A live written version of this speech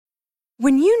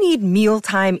When you need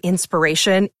mealtime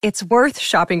inspiration, it's worth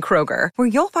shopping Kroger, where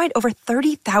you'll find over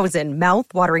 30,000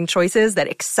 mouth-watering choices that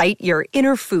excite your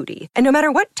inner foodie. And no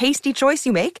matter what tasty choice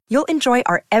you make, you'll enjoy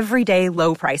our everyday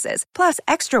low prices, plus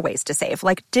extra ways to save,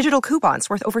 like digital coupons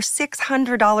worth over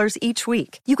 $600 each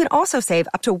week. You can also save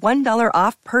up to $1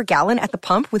 off per gallon at the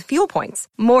pump with fuel points.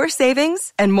 More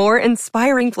savings and more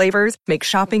inspiring flavors make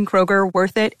shopping Kroger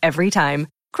worth it every time.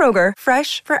 Kroger,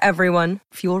 fresh for everyone.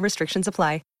 Fuel restrictions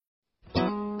apply.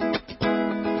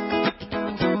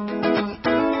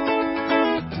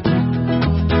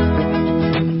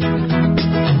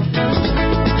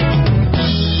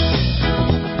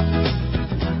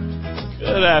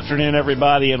 Good afternoon,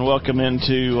 everybody, and welcome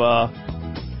into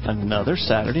another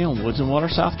Saturday on Woods and Water,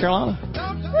 South Carolina.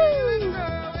 Woo!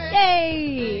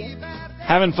 Yay!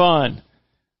 Having fun.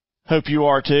 Hope you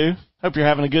are too. Hope you're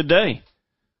having a good day.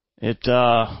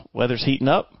 Weather's heating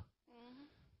up.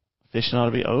 Fishing ought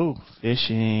to be,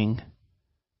 fishing.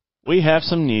 We have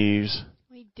some news.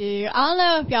 We do. I don't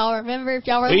know if y'all remember, if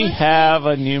y'all were We listening. have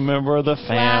a new member of the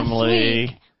family.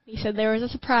 Last week, we said there was a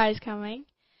surprise coming.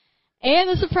 And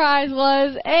the surprise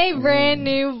was a brand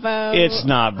new boat. It's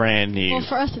not brand new. Well,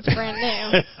 for us, it's brand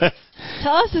new. To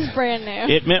us, it's brand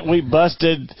new. It meant we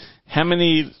busted how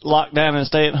many lockdown and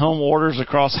stay-at-home orders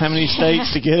across how many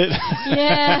states to get it?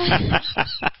 Yeah.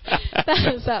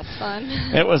 That's fun.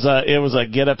 It was a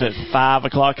get up at 5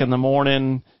 o'clock in the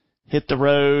morning, hit the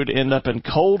road, end up in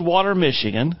Coldwater,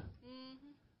 Michigan.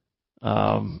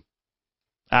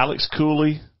 Alex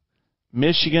Cooley,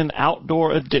 Michigan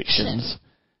Outdoor Addictions,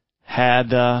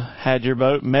 had your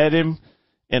boat, met him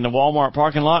in the Walmart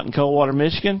parking lot in Coldwater,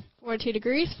 Michigan. 42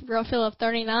 degrees, real feel of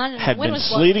 39. And had the wind been was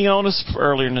sleeting on us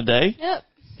earlier in the day. Yep.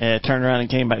 And turned around and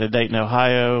came back to Dayton,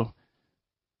 Ohio,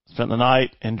 spent the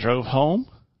night, and drove home.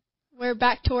 We're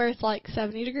back to where it's like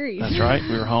 70 degrees. That's right.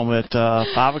 We were home at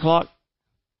 5 o'clock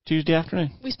Tuesday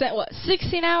afternoon. We spent,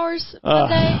 16 hours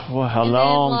Monday? Well, a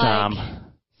long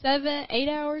time. 7, 8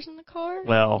 hours in the car?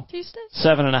 Well, Tuesday?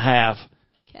 7.5.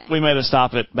 Okay. We made a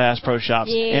stop at Bass Pro Shops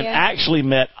and actually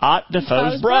met Ott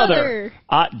Defoe's brother.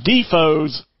 Ott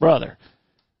Defoe's brother,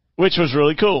 which was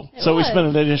really cool. We spent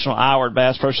an additional hour at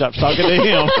Bass Pro Shops talking to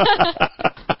him.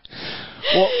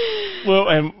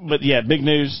 But big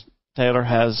news. Taylor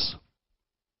has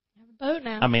a boat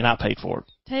now. I mean, I paid for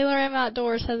it. Taylor M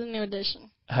Outdoors has a new addition.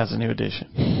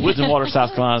 Woods and Water, South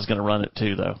Carolina is going to run it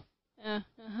too, though.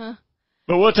 Uh-huh.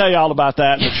 But we'll tell you all about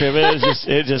that in the trip.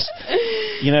 It just,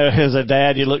 as a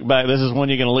dad, you look back. This is when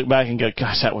you're going to look back and go,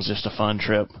 gosh, that was just a fun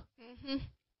trip. Mm-hmm.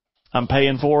 I'm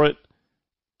paying for it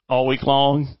all week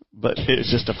long, but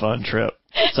it's just a fun trip.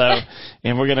 So,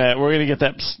 and we're gonna get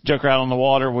that joker out on the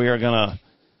water. We are gonna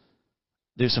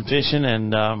do some fishing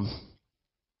and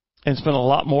spend a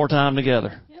lot more time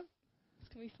together. Yep,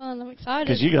 it's gonna be fun. I'm excited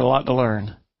because you got a lot to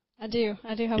learn. I do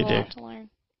have a lot to learn.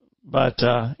 But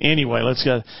anyway, let's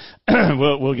go.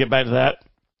 We'll get back to that.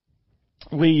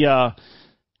 We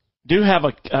do have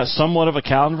a somewhat of a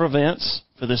calendar of events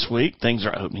for this week. Things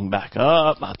are opening back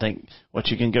up. I think what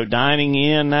you can go dining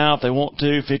in now if they want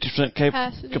to,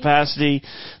 50% capacity.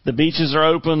 The beaches are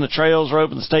open, the trails are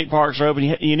open, the state parks are open.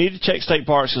 You need to check state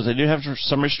parks because they do have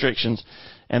some restrictions,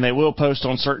 and they will post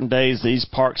on certain days these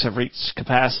parks have reached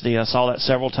capacity. I saw that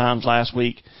several times last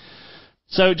week.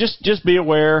 So just be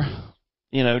aware.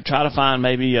 Try to find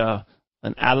maybe an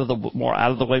more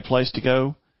out of the way place to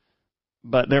go.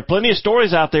 But there are plenty of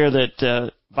stories out there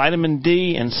that vitamin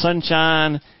D and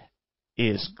sunshine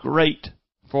is great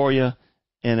for you,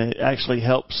 and it actually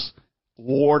helps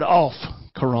ward off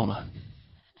corona.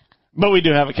 But we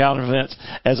do have a calendar of events,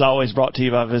 as always, brought to you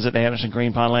by Visit Anderson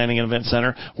Green Pond Landing and Event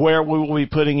Center, where we will be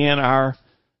putting in our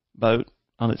boat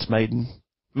on its maiden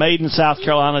South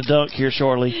Carolina dunk here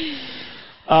shortly.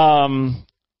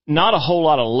 Not a whole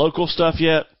lot of local stuff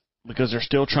yet because they're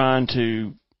still trying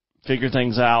to figure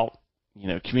things out,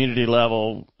 community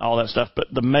level, all that stuff. But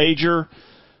the major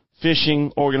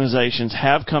fishing organizations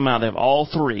have come out. They have all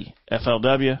three,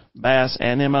 FLW, Bass,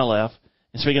 and MLF.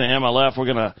 And speaking of MLF, we're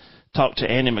going to talk to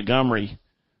Andy Montgomery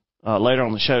later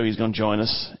on the show. He's going to join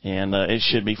us, and it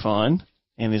should be fun.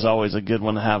 And he's always a good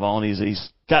one to have on. He's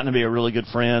gotten to be a really good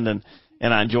friend, and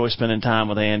I enjoy spending time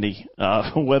with Andy,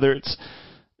 whether it's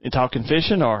talking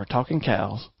fishing or talking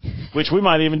cows, which we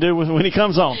might even do when he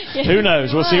comes on. Who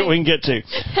knows? We'll see what we can get to.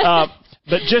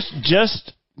 But just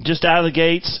out of the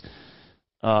gates,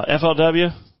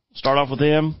 FLW, start off with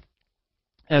them,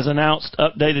 has announced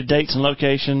updated dates and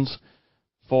locations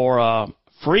for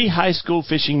free high school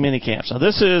fishing mini camps. Now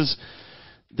this is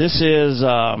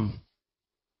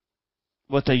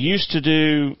what they used to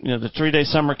do. The 3-day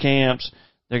summer camps.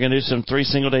 They're going to do some 3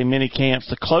 single-day mini camps.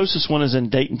 The closest one is in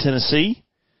Dayton, Tennessee.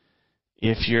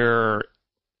 If you're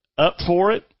up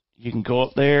for it, you can go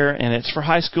up there, and it's for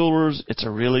high schoolers. It's a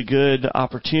really good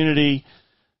opportunity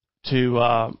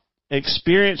to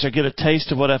experience or get a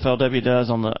taste of what FLW does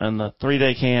on the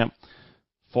 3-day camp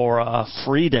for a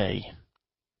free day,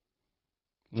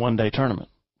 1-day tournament.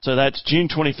 So that's June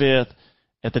 25th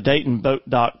at the Dayton Boat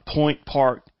Dock Point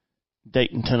Park,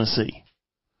 Dayton, Tennessee.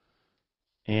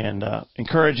 And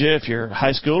encourage you, if you're a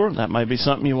high schooler, that might be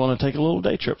something you want to take a little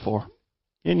day trip for.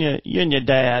 You and your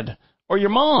dad or your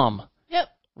mom. Yep.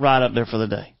 Ride up there for the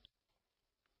day.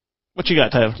 What you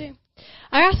got, Taylor?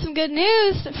 I got some good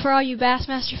news for all you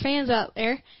Bassmaster fans out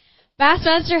there.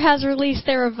 Bassmaster has released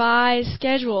their revised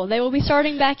schedule. They will be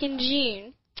starting back in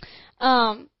June.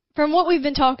 From what we've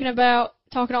been talking to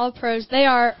all the pros, they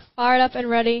are fired up and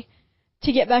ready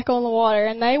to get back on the water,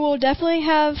 and they will definitely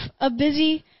have a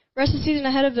busy rest of the season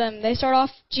ahead of them. They start off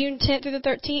June 10th through the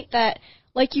 13th at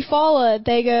Lake Eufaula.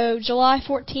 They go July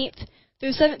 14th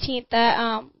through 17th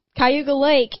at Cayuga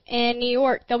Lake in New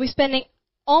York. They'll be spending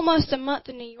almost a month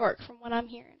in New York, from what I'm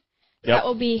hearing. Yep. That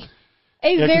will be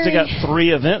a because very... they got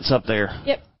 3 events up there.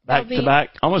 Yep. Back to back,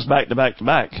 almost back to back to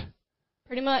back.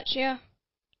 Pretty much, yeah.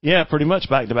 Yeah, pretty much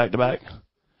back to back to back.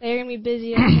 They're going to be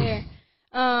busy up there.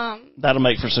 That'll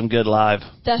make for some good live.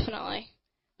 Definitely.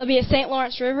 They'll be at St.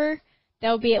 Lawrence River.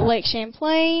 They'll be at Lake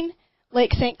Champlain,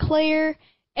 Lake St. Clair,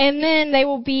 and then they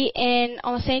will be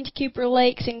on the Santee Cooper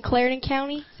Lakes in Clarendon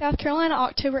County, South Carolina,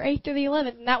 October 8th through the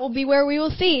 11th. And that will be where we will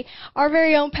see our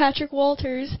very own Patrick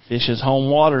Walters. Fish his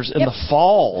home waters in the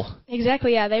fall.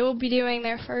 Exactly, yeah. They will be doing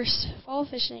their first fall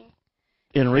fishing.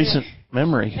 In recent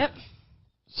memory. Yep.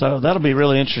 So that'll be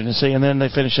really interesting to see. And then they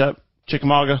finish up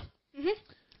Chickamauga. In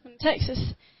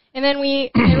Texas. And then they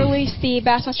released the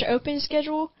Bassmaster Open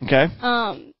schedule. Okay.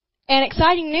 And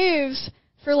exciting news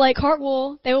for Lake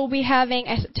Hartwell, they will be having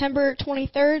a September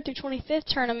 23rd through 25th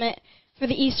tournament for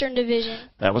the Eastern Division.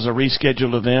 That was a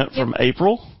rescheduled event from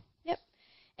April. Yep.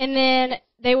 And then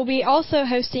they will be also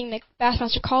hosting the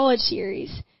Bassmaster College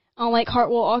Series on Lake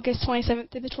Hartwell August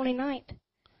 27th through the 29th.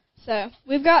 So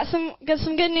we've got some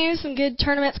good news, some good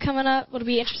tournaments coming up. It'll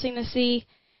be interesting to see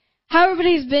how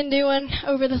everybody's been doing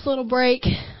over this little break.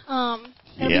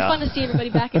 It'll be fun to see everybody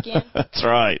back again. That's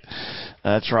right.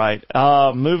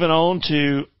 Moving on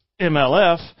to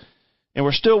MLF, and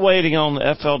we're still waiting on the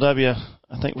FLW.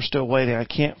 I think we're still waiting. I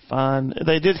can't find.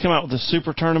 They did come out with the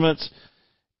super tournaments,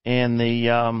 and the.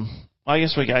 I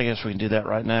guess we can do that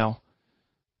right now.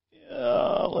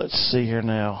 Let's see here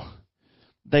now.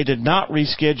 They did not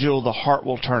reschedule the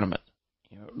Hartwell tournament.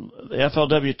 The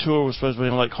FLW tour was supposed to be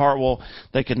in Lake Hartwell.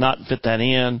 They could not fit that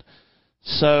in.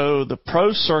 So the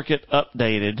pro circuit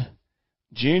updated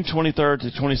June 23rd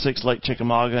to 26th, Lake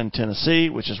Chickamauga in Tennessee,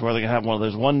 which is where they're going to have one of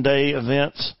those one-day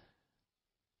events,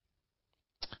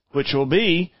 which will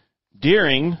be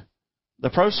during the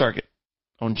pro circuit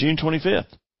on June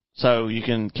 25th. So you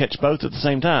can catch both at the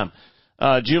same time.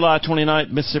 July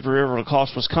 29th, Mississippi River, La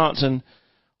Crosse, Wisconsin.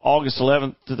 August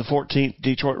 11th to the 14th,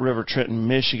 Detroit River, Trenton,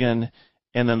 Michigan.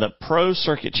 And then the Pro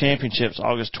Circuit Championships,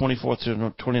 August 24th to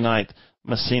the 29th,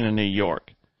 Messina, New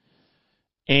York.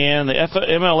 And the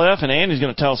MLF, and Andy's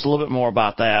going to tell us a little bit more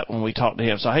about that when we talk to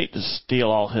him, so I hate to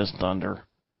steal all his thunder.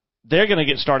 They're going to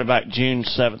get started back June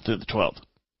 7th through the 12th.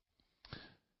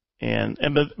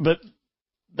 But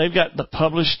they've got the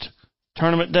published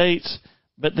tournament dates,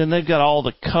 but then they've got all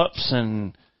the cups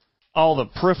and all the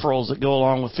peripherals that go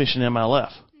along with fishing MLF.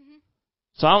 Mm-hmm.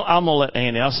 So I'm going to let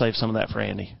Andy, I'll save some of that for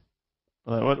Andy.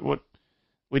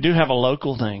 We do have a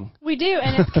local thing. We do,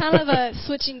 and it's kind of a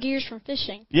switching gears from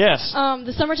fishing. Yes.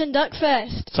 The Somerton Duck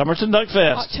Fest. Somerton Duck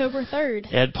Fest. October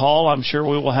 3rd. Ed Paul, I'm sure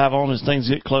we will have on as things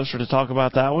get closer to talk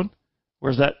about that one.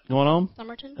 Where's that going on?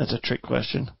 Somerton. That's a trick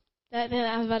question.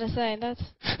 I was about to say,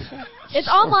 it's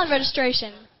online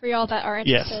registration for y'all that are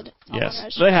interested.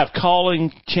 Yes. They have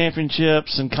calling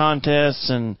championships and contests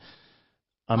and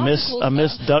a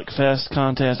Miss Duck Fest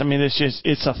contest. I mean,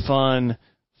 it's a fun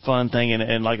thing,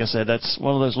 and like I said, that's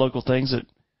one of those local things that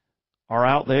are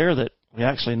out there that we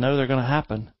actually know they're going to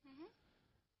happen. Mm-hmm.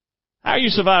 How are you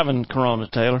surviving Corona,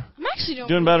 Taylor? I'm actually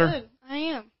doing better. Good. I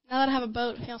am. Now that I have a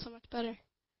boat, I feel so much better.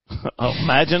 Oh,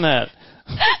 imagine that.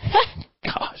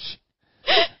 Gosh.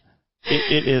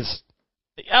 It is.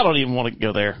 I don't even want to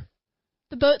go there.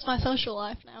 The boat's my social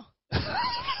life now.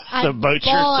 The boat's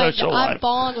your social life. I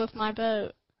bond with my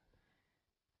boat.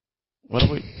 What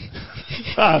are we?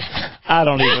 I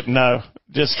don't even know.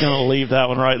 Just going to leave that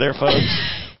one right there, folks.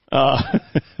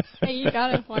 Hey, you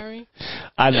got it for me.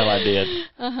 I know I did.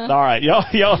 Uh-huh. All right,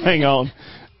 y'all hang on.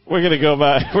 We're going to go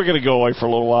back. We're going to go away for a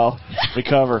little while.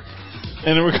 Recover.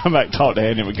 And then we're coming back to talk to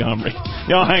Andy Montgomery.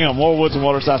 Y'all hang on. More Woods and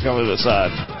Water, South Carolina to the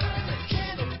side.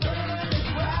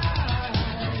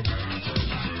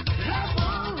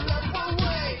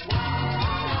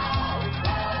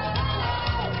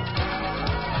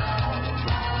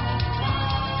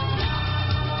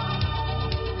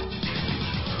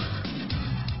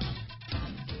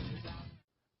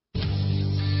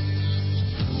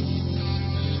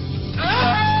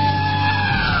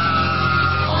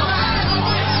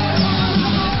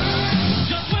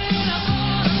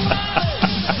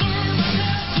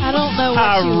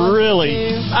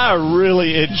 I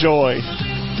really enjoy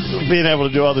being able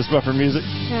to do all this bumper music.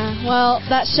 Yeah, well,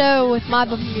 that show with my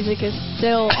bumper music is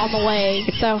still on the way,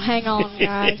 so hang on,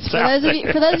 guys. For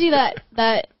those of you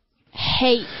that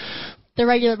hate the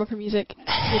regular bumper music,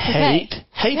 it's okay.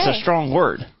 Hate's a strong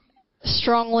word.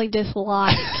 Strongly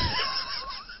dislike.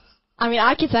 I mean,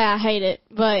 I could say I hate it,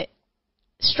 but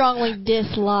strongly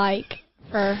dislike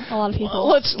for a lot of people.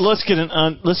 Well, let's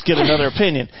get another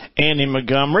opinion. Andy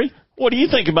Montgomery, what do you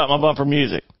think about my bumper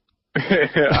music?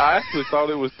 I actually thought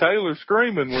it was Taylor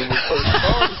screaming when we first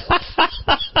started.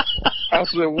 I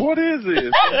said, what is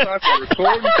this? Some type of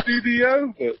recording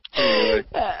studio? But anyway.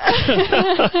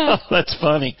 That's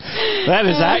funny. That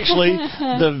is actually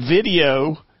the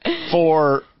video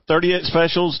for 38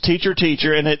 Specials Teacher,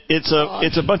 and it's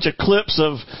a bunch of clips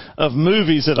of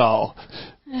movies and all.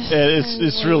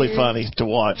 It's really funny to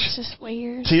watch. It's just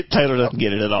weird. See, Taylor doesn't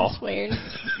get it at all. It's weird.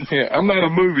 Yeah, I'm not a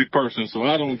movie person, so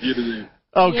I don't get it either.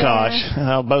 Oh, yeah.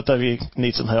 Gosh. Both of you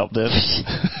need some help, then.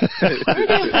 We're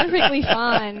doing perfectly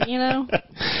fine, you know?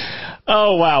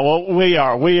 Oh, wow. Well, we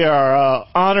are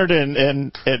honored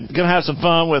and going to have some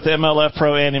fun with MLF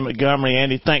Pro Andy Montgomery.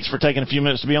 Andy, thanks for taking a few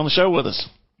minutes to be on the show with us.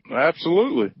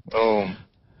 Absolutely.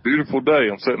 Beautiful day.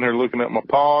 I'm sitting there looking at my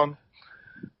pond,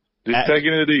 just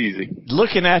taking it easy.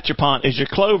 Looking at your pond. Is your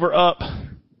clover up?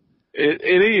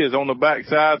 It is on the back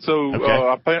side. So okay.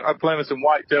 I planted some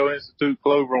Whitetail Institute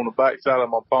clover on the back side of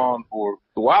my pond for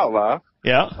the wildlife.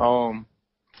 Yeah.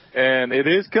 And it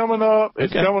is coming up.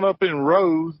 It's coming up in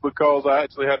rows because I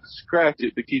actually had to scratch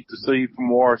it to keep the seed from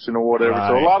washing or whatever. Right.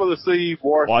 So a lot of the seed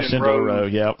washed in rows. Row,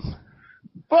 yep.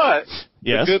 But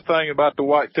the good thing about the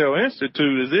Whitetail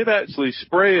Institute is it actually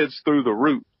spreads through the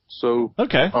root. So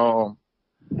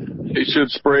it should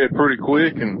spread pretty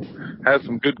quick and have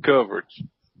some good coverage.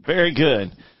 Very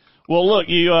good. Well, look,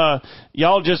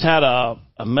 y'all just had a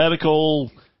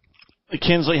medical.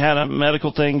 Kinsley had a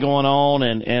medical thing going on,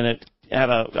 and it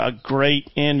had a great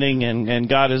ending, and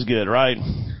God is good, right?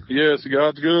 Yes,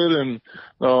 God's good, and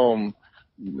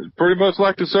pretty much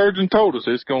like the surgeon told us,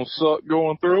 it's gonna suck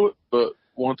going through it, but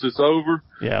once it's over,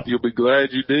 you'll be glad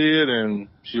you did, and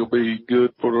she'll be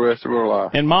good for the rest of her life.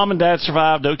 And Mom and Dad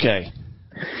survived okay.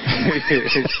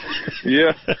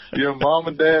 Yeah, Mom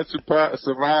and Dad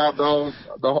survived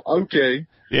okay.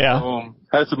 Yeah.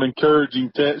 Had some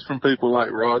encouraging texts from people like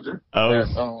Roger.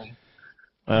 Oh.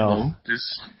 That,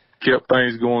 just kept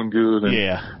things going good.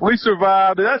 And we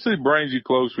survived. It actually brings you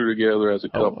closer together as a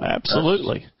couple. Oh,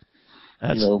 absolutely.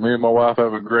 Me and my wife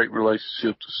have a great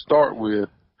relationship to start with.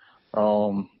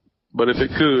 But if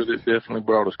it could, it definitely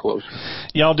brought us closer.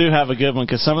 Y'all do have a good one,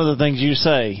 because some of the things you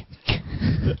say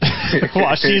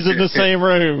while she's in the same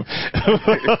room.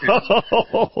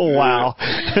 Oh, wow.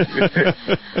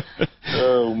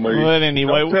 Oh, man. But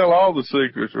anyway, don't tell all the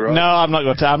secrets, right? No, I'm not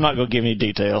going to give any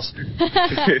details.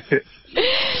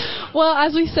 Well,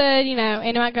 as we said,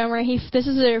 Andy Montgomery, this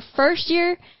is their first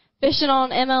year fishing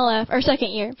on MLF, or second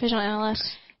year fishing on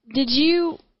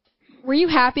MLF. Were you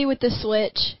happy with the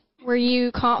switch? Were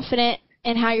you confident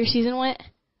in how your season went?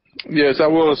 Yes, I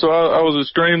was. So I was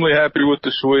extremely happy with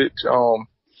the switch.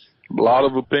 A lot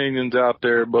of opinions out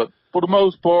there, but for the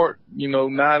most part,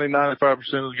 90-95% of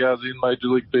the guys in Major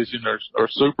League Fishing are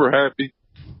super happy.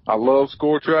 I love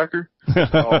Score Tracker.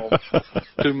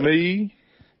 To me,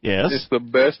 it's the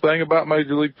best thing about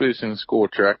Major League Fishing is Score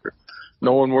Tracker.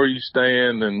 Knowing where you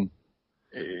stand and,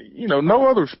 no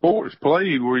other sport is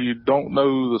played where you don't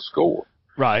know the score.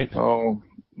 Right.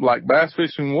 Like bass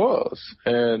fishing was.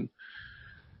 And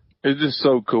it's just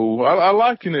so cool. I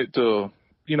liken it to,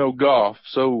 golf.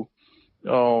 So,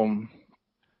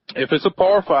 if it's a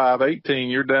par 5, 18,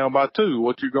 you're down by 2.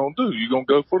 What you gonna do? You're gonna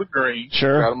go for the green.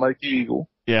 Sure. Try to make eagle.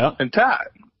 Yeah. And tie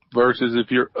it. Versus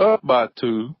if you're up by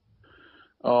 2,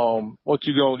 what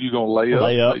you gonna lay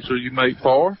up? Make sure you make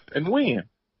par and win.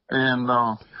 And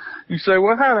you say,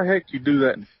 well, how the heck you do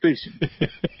that in fishing?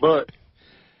 But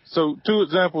so 2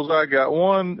 examples I got.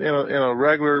 One in a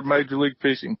regular Major League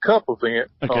Fishing Cup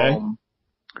event. Okay.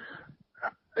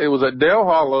 It was at Dale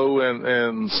Hollow,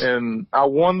 and I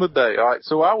won the day. All right,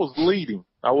 so I was leading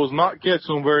I was not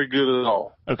catching them very good at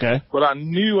all. Okay. But I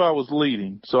knew I was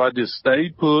leading, so I just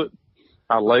stayed put.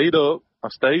 I laid up. I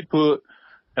stayed put.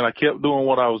 And I kept doing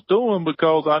what I was doing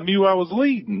because I knew I was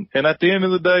leading. And at the end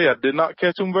of the day, I did not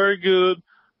catch them very good,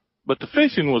 but the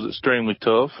fishing was extremely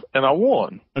tough, and I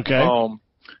won. Okay.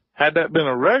 Had that been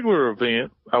a regular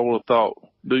event, I would have thought,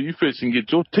 do you fish and get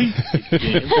your teeth kicked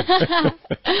in?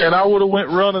 And I would have went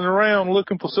running around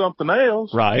looking for something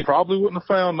else. Right. Probably wouldn't have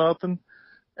found nothing,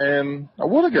 and I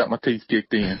would have got my teeth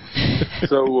kicked in.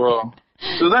 So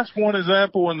that's one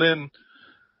example, and then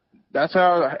that's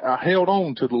how I held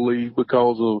on to the lead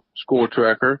because of Score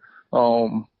Tracker.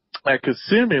 At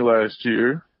Kissimmee last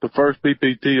year, the first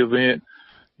PPT event,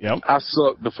 yep, I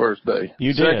sucked the first day.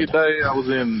 You Second did. day, I was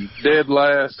in dead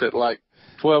last at like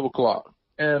 12 o'clock.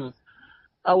 And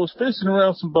I was fishing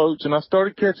around some boats, and I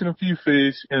started catching a few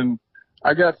fish, and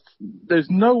there's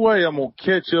no way I'm going to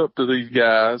catch up to these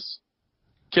guys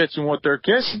catching what they're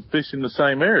catching, fishing the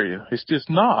same area. It's just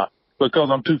not, because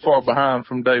I'm too far behind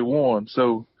from day one.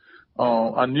 So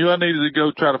I knew I needed to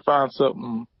go try to find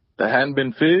something that hadn't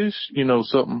been fished,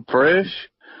 something fresh.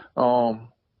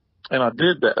 And I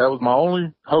did that. That was my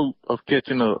only hope of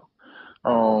catching up,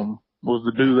 was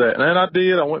to do that. And then I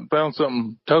did. I went and found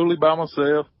something totally by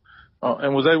myself,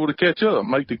 and was able to catch up,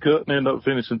 make the cut, and end up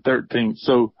finishing 13th.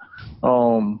 So,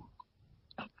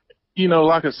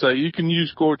 like I say, you can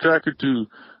use Score Tracker to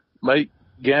make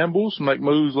gambles, make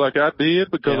moves like I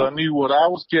did, because I knew what I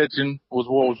was catching was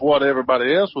what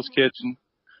everybody else was catching.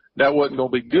 That wasn't going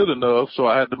to be good enough, so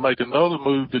I had to make another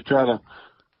move to try to,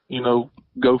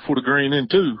 go for the green in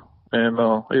two, and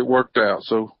it worked out.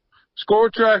 So Score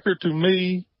Tracker to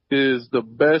me is the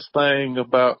best thing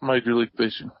about Major League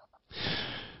Fishing.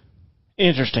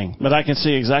 Interesting, but I can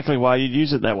see exactly why you'd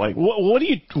use it that way. What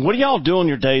do y'all do on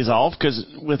your days off? Because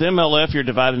with MLF, you're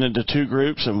divided into two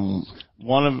groups, and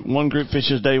one group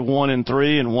fishes day 1 and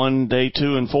 3, and one day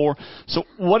 2 and 4. So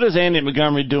what does Andy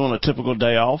Montgomery do on a typical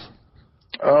day off?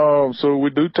 So we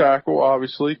do tackle,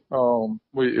 obviously.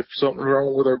 If something's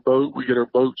wrong with our boat, we get our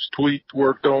boats tweaked,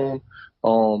 worked on.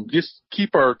 Just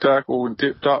keep our tackle in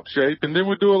tip-top shape, and then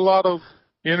we do a lot of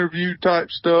interview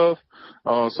type stuff.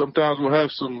 Sometimes we'll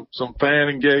have some fan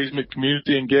engagement,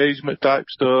 community engagement type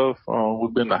stuff.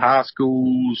 We've been to high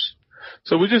schools.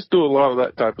 So we just do a lot of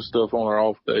that type of stuff on our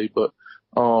off day. But,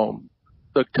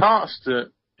 the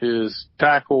constant is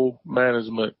tackle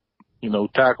management,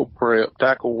 tackle prep,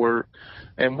 tackle work.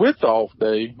 And with the off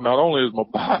day, not only is my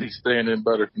body staying in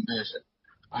better condition,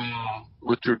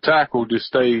 but your tackle just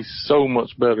stays so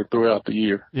much better throughout the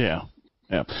year. Yeah.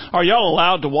 Yeah. Are y'all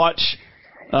allowed to watch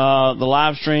the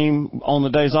live stream on the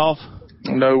days off?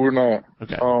 No, we're not.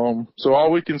 Okay. So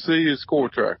all we can see is Score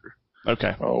Tracker.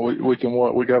 Okay. We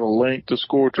got a link to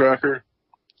Score Tracker,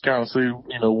 kind of see,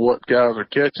 what guys are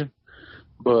catching,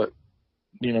 but,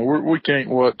 we can't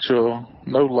watch,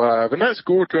 no live. And that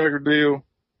Score Tracker deal,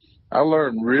 I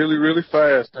learned really, really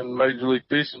fast in Major League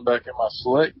Fishing back in my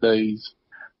select days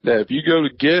that if you go to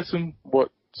guessing what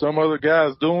some other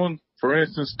guy's doing, for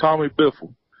instance, Tommy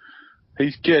Biffle,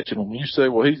 he's catching them. You say,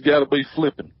 well, he's got to be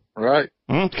flipping, right?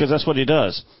 Because that's what he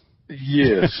does.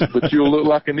 Yes, but you'll look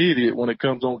like an idiot when it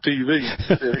comes on TV.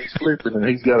 He's flipping and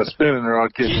he's got a spinning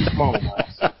rod catching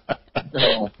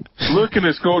smallmouth. Looking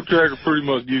at Score Tracker pretty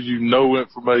much gives you no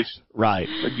information. Right.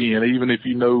 Again, even if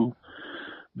you know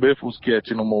Biffle's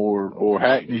catching them or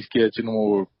Hackney's catching them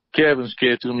or Kevin's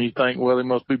catching them, you think, well, he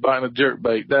must be biting a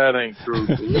jerkbait. That ain't true.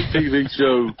 The TV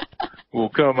show will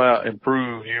come out and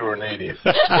prove you're an idiot.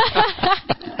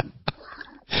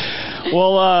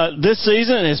 Well, this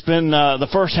season it's been the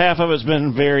first half of it's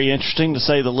been very interesting to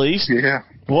say the least. Yeah.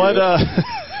 What?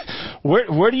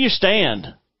 Where do you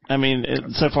stand? I mean,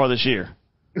 so far this year.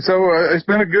 So it's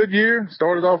been a good year.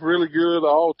 Started off really good,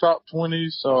 all top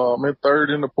 20s. I'm in third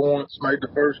in the points. Made the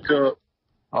first cut.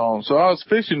 So I was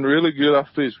fishing really good. I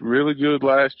fished really good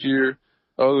last year,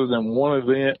 other than one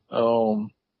event.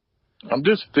 I'm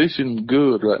just fishing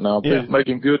good right now.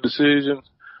 Making good decisions.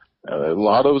 A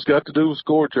lot of it's got to do with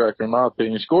Score Tracker, in my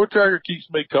opinion. Score Tracker keeps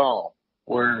me calm,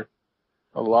 where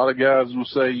a lot of guys will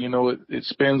say, it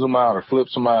spins them out or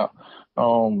flips them out.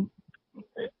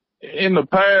 In the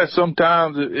past,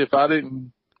 sometimes if I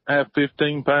didn't have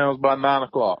 15 pounds by 9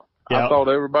 o'clock, I thought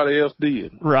everybody else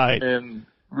did. Right. And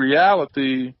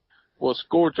reality, what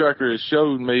Score Tracker has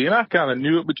showed me, and I kind of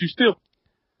knew it, but you still,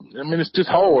 it's just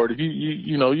hard.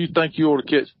 You think you ought to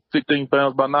catch 15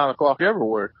 pounds by 9 o'clock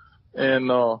everywhere.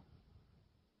 And,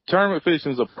 tournament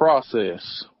fishing is a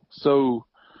process. So,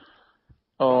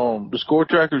 the Score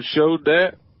Tracker showed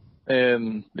that,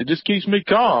 and it just keeps me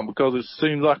calm because it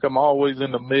seems like I'm always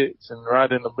in the mix and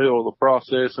right in the middle of the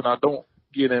process, and I don't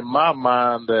get in my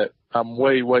mind that I'm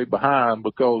way, way behind,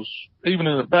 because even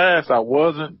in the past I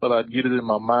wasn't, but I'd get it in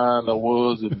my mind I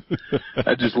was, and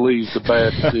that just leads to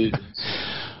bad decisions.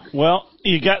 Well,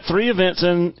 you got 3 events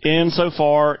in so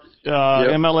far. Yep.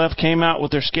 MLF came out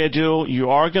with their schedule. You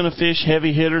are going to fish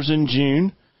heavy hitters in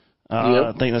June.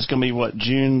 Yep. I think that's going to be,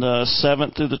 June the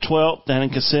 7th through the 12th down in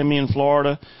Kissimmee in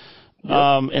Florida.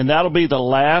 Yep. And that'll be the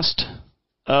last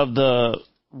of the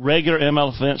regular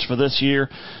MLF events for this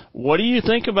year. What do you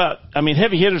think about,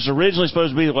 heavy hitters originally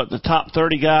supposed to be, the top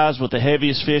 30 guys with the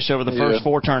heaviest fish over the first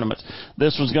 4 tournaments.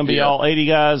 This one's going to be all 80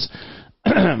 guys.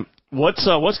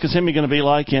 What's Kissimmee going to be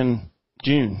like in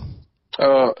June?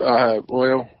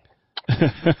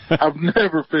 I've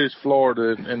never fished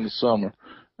Florida in the summer,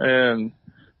 and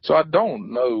so I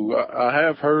don't know. I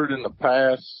have heard in the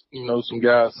past, some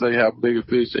guys say how big a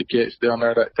fish they catch down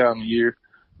there that time of year,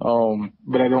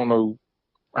 but I don't know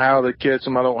how they catch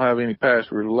them. I don't have any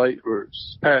past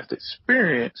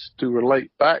experience to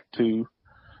relate back to,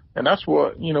 and that's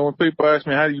what, when people ask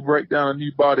me, how do you break down a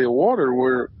new body of water,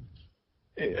 where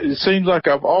it seems like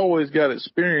I've always got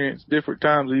experience different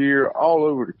times of year all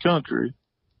over the country,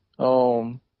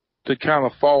 to kind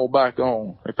of fall back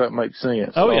on, if that makes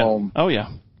sense. Oh yeah.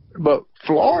 But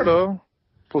Florida,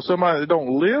 for somebody that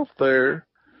don't live there,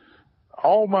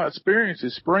 all my experience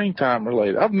is springtime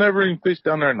related. I've never even fished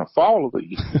down there in the fall of the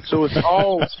year. So it's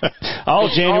all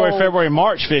January, February,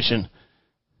 March fishing.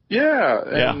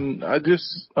 Yeah, and I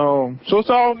just so it's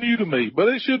all new to me, but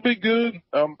it should be good.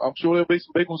 I'm sure there'll be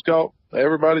some big ones caught.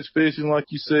 Everybody's fishing, like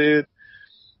you said.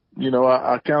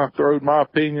 I kind of throwed my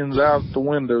opinions out the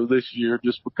window this year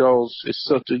just because it's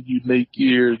such a unique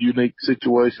year, unique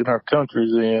situation our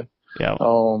country's in. Yeah.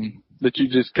 That you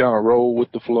just kind of roll with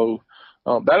the flow.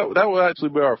 That will actually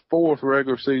be our 4th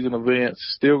regular season event.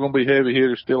 Still going to be heavy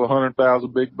hitters, still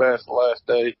 100,000 big bass the last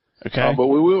day. Okay. But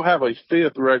we will have a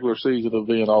 5th regular season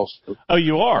event also. Oh,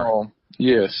 you are?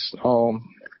 Yes.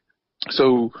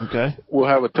 So we'll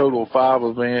have a total of 5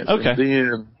 events.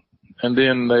 Okay. And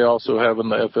then they also have in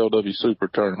the FLW Super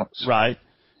Tournaments. Right.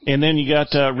 And then you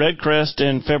got Red Crest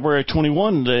in February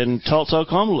 21 in Tulsa,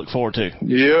 Oklahoma to look forward to.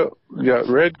 Yeah, we got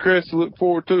Red Crest to look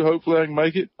forward to. Hopefully I can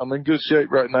make it. I'm in good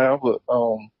shape right now. But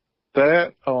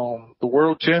the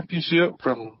World Championship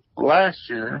from last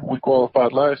year, we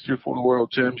qualified last year for the World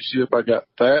Championship. I got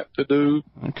that to do.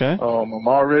 Okay. I'm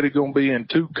already going to be in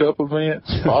 2 cup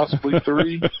events, possibly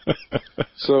 3.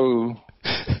 So,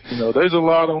 there's a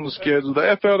lot on the schedule.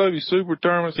 The FLW Super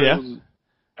Tournaments,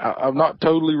 I've not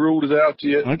totally ruled it out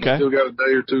yet. Okay. Still got a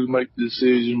day or 2 to make the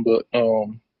decision, but,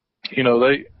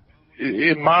 they,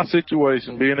 in my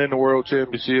situation, being in the World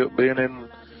Championship, being in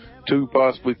 2,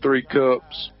 possibly 3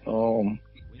 cups,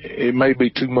 it may be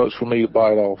too much for me to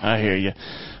bite off. I hear you.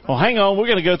 Well, hang on. We're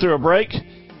going to go through a break.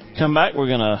 Come back. We're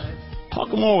going to talk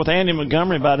more with Andy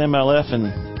Montgomery about MLF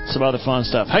and some other fun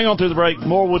stuff. Hang on through the break.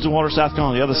 More Woods and Water, South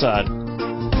Carolina on the other side.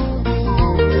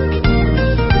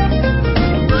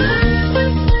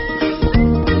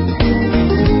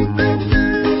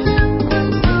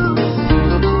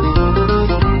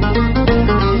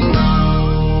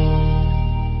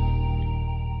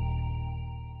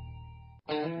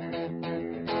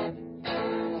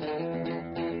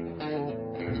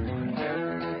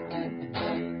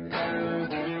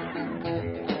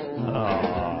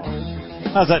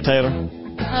 How's that, Taylor?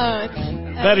 Oh, it's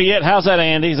better yet. How's that,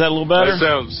 Andy? Is that a little better? That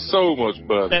sounds so much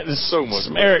better. That is so much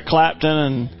some better. Eric Clapton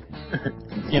and,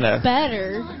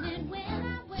 better.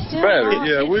 Still Better, not.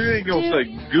 yeah. We ain't going to say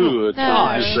good.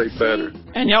 No. Just say better.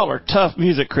 And y'all are tough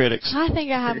music critics. I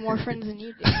think I have more friends than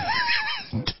you do.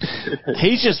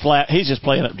 He's just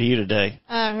playing up to you today.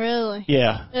 Oh, really?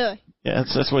 Yeah. Really? Yeah,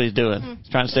 that's what he's doing.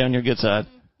 He's trying to stay on your good side.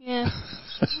 Yeah.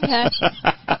 Okay.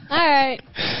 All right.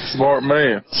 Smart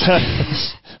man.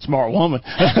 Smart woman.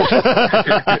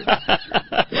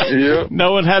 Yep.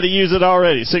 Knowing how to use it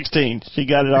already. 16. She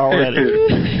got it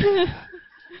already.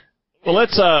 Well,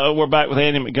 we're back with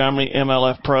Andy Montgomery,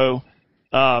 MLF Pro.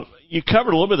 You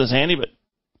covered a little bit of this, Andy, but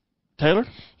Taylor?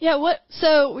 Yeah,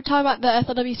 so we're talking about the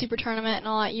FLW Super Tournament and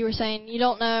all that. You were saying you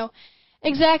don't know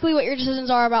exactly what your decisions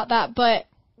are about that, but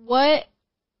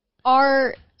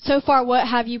so far, what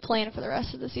have you planned for the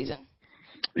rest of the season?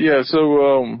 Yeah,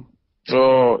 so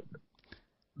the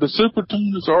Super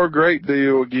Tournaments are a great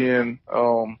deal again.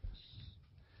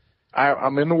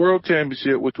 I'm in the World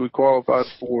Championship, which we qualified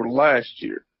for last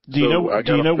year. Do you know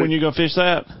when you're going to fish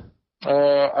that?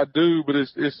 I do, but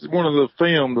it's one of the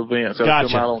filmed events that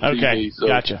come out on TV. So,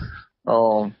 gotcha.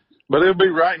 But it'll be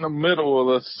right in the middle of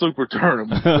the Super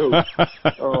Tournament. So,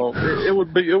 it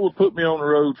would put me on the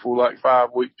road for like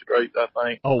 5 weeks straight, I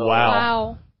think. Oh,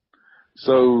 wow.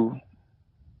 So,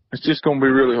 it's just going to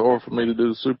be really hard for me to do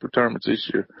the super tournaments this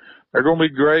year. They're going to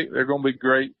be great. They're going to be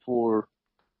great for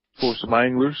some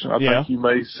anglers. I think you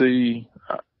may see,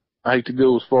 I hate to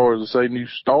go as far as to say new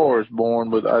stars born,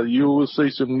 but you will see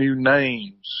some new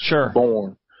names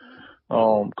born.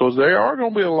 Because there are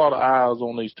going to be a lot of eyes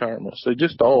on these tournaments. They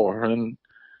just are. And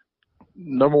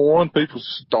number one, people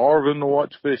starving to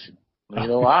watch fishing. You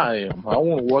know, I am. I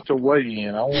want to watch a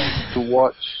weigh-in. I want to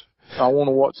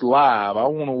watch live. I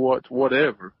want to watch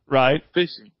whatever. Right.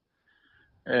 Fishing.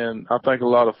 And I think a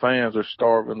lot of fans are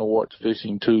starving to watch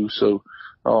fishing too. So,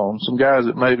 some guys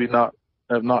that maybe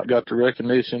have not got the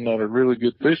recognition that are really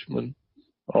good fishermen,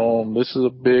 this is a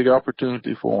big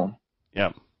opportunity for them.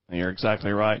 Yep. You're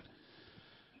exactly right.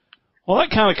 Well,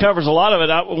 that kind of covers a lot of it.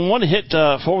 I want to hit,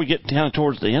 before we get kind of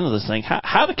towards the end of this thing,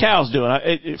 how the cows doing?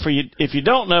 If you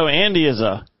don't know, Andy is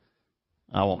I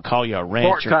won't call you a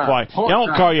rancher quite. I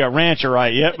won't call you a rancher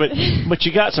right yet, but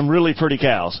you got some really pretty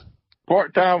cows.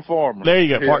 Part-time farmer. There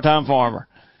you go, part-time farmer.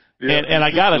 Yeah, and I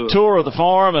got a tour of the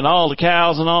farm and all the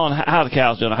cows and all, and how the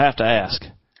cows doing, I have to ask.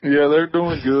 Yeah, they're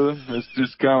doing good. It's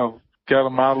just kind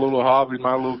of my little hobby,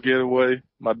 my little getaway.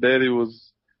 My daddy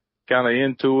was kind of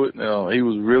into it. He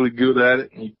was really good at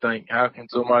it, and you think, how can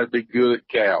somebody be good at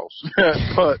cows?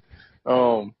 But,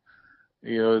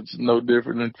 it's no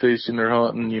different than fishing or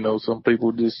hunting. Some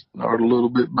people just are a little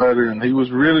bit better, and he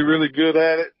was really, really good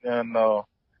at it. And,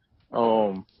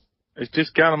 it's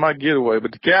just kind of my getaway.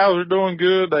 But the cows are doing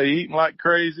good. They eating like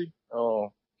crazy.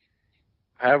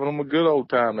 Having them a good old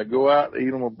time. They go out, eat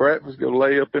them a breakfast, go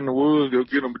lay up in the woods, go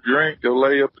get them a drink, go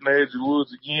lay up in the edge of the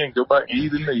woods again, go back and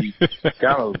eat and eat.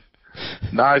 Kind of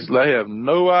nice. They have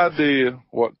no idea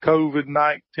what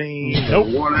COVID-19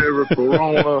 or whatever,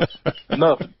 Corona,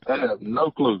 nothing. They have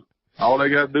no clue. All they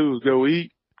got to do is go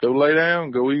eat, go lay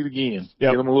down, go eat again.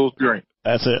 Get them a little drink.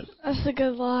 That's it. That's a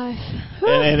good life.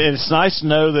 And it's nice to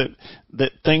know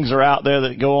that things are out there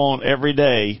that go on every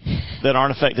day that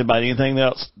aren't affected by anything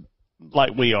else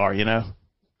like we are,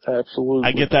 Absolutely.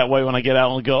 I get that way when I get out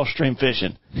on the Gulf Stream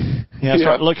fishing. I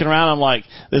start looking around, I'm like,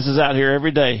 this is out here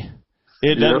every day.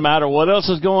 It doesn't matter what else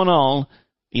is going on.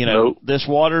 This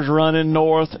water's running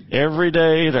north every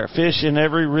day. They're fishing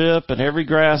every rip and every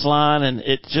grass line, and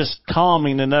it's just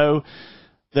calming to know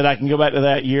that I can go back to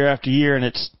that year after year, and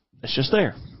it's just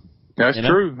there. That's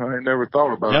true. I ain't never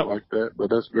thought about it like that,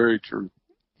 but that's very true.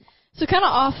 So kind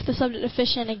of off the subject of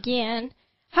fishing again,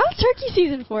 how's turkey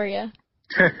season for you?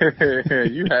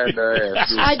 You had to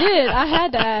ask. I did. I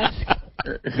had to ask.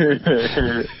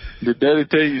 Did Daddy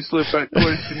tell you to slip that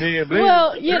question in?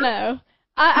 Well,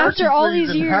 after all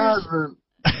these years.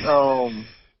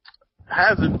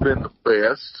 Hasn't been the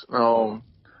best.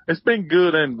 It's been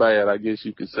good and bad, I guess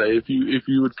you could say. If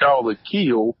you would call the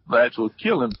actual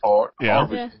killing part,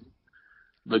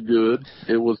 the good,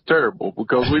 it was terrible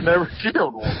because we never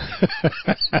killed one.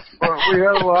 But we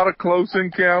had a lot of close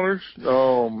encounters.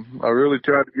 I really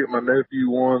tried to get my nephew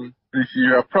one this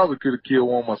year. I probably could have killed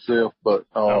one myself, but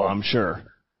I'm sure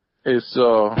it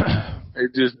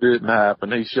just didn't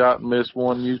happen. He shot and missed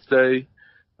one youth day.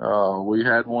 We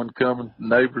had one coming.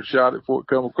 Neighbor shot it before it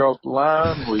come across the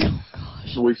line.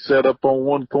 We set up on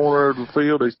one corner of the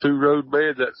field. There's 2 road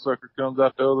beds. That sucker comes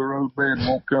out the other road bed and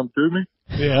won't come to me.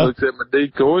 Yeah. Looks at my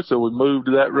decoy, so we moved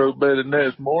to that road bed the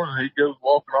next morning. He goes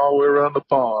walking all the way around the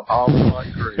pond, hollering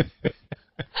like crazy.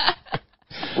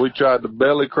 We tried to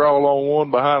belly crawl on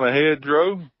one behind a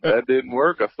hedgerow. That didn't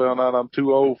work. I found out I'm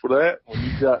too old for that. When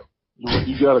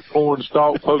you got a corn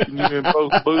stalk poking you in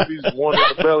both boobies, one in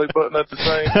the belly button at the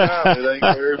same time, it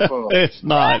ain't very fun. It's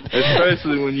not.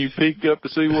 Especially when you peek up to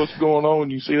see what's going on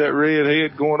and you see that red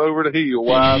head going over the hill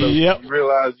wide open. Yep. You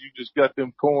realize you just got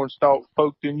them corn stalks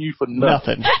poked in you for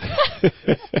nothing.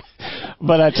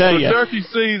 But I tell you. The turkey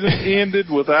season ended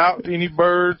without any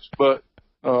birds, but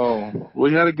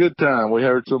we had a good time. We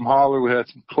heard some holler. We had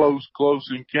some close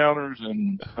encounters,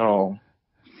 and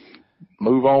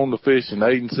move on to fishing.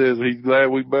 Aiden says he's glad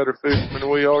we better fishermen than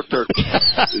we are turkey.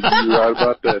 You're right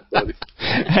about that, buddy.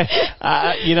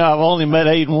 I've only met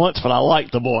Aiden once, but I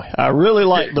like the boy. I really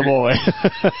like the boy.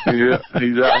 Yeah,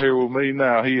 he's out here with me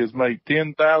now. He has made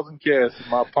 10,000 casts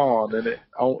in my pond, and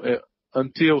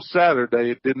until Saturday,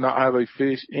 it did not have a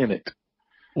fish in it.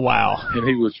 Wow. And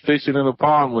he was fishing in a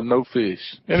pond with no fish.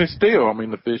 And it's still,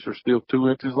 the fish are still 2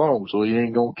 inches long, so he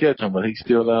ain't going to catch them, but he's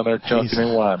still down there chunking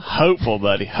and winding. Hopeful,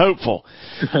 buddy. Hopeful.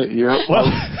 Yeah.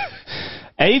 Well,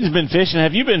 Aiden's been fishing.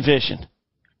 Have you been fishing?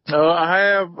 I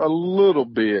have a little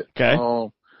bit. Okay.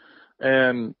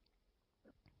 And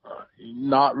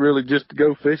not really just to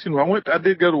go fishing. I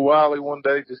did go to Wiley one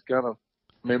day, just kind of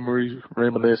memories,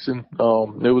 reminiscing. It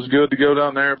was good to go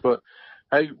down there, but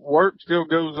hey, work still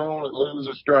goes on at Lose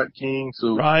or Strike King,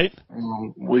 so Right.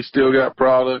 We still got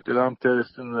product that I'm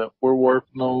testing that we're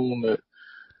working on that,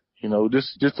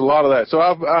 just a lot of that. So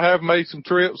I have made some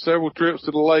trips, several trips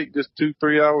to the lake, just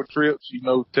 2-3 hour trips,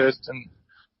 testing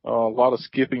a lot of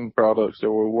skipping products that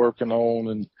we're working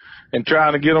on and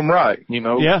trying to get them right,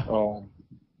 Yeah.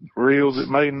 Reels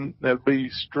that'd be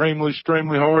extremely,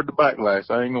 extremely hard to backlash.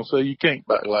 I ain't gonna say you can't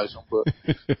backlash them, but,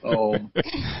 so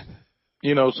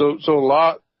a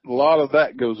lot of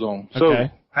that goes on. So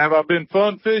Okay. have I been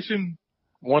fun fishing?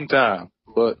 One time,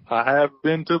 but I have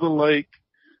been to the lake,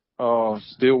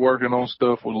 still working on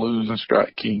stuff with Lose and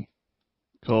Strike King.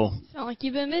 Cool. Sound like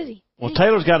you've been busy. Well,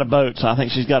 Taylor's got a boat, so I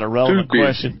think she's got a relevant Too busy.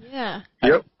 question. Yeah.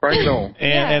 Yep, bring it on.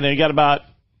 And they got about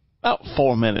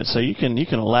 4 minutes, so you can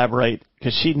elaborate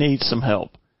because she needs some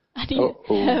help. I need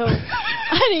help.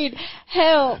 I need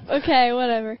help. Okay,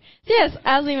 whatever. Yes,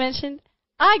 as we mentioned,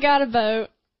 I got a boat.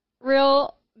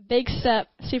 Real big step.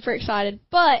 Super excited.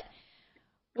 But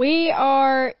we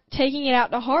are taking it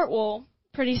out to Hartwell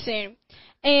pretty soon.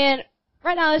 And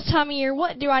right now, this time of year,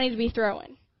 what do I need to be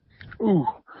throwing? Ooh.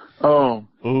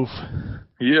 Oof.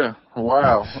 Yeah.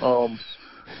 Wow.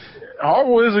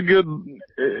 Hartwell is a good.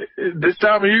 This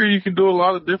time of year, you can do a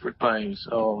lot of different things.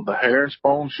 The herring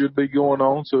spawn should be going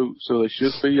on, so there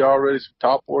should be already some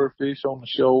topwater fish on the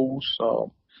shoals,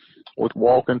 with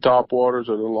walking topwaters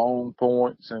or the long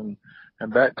points and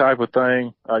that type of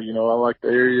thing. I like the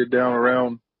area down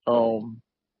around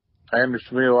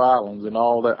Andersonville Islands and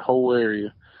all that whole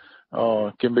area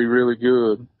can be really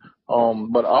good.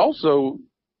 But also,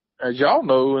 as y'all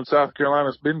know, in South Carolina,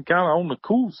 it's been kind of on the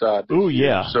cool side. Ooh,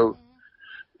 yeah. So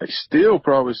there's still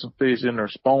probably some fish in their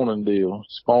spawning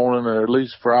or at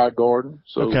least fry garden.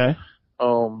 So, Okay.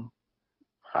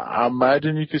 I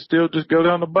imagine you could still just go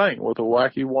down the bank with a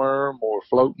wacky worm or a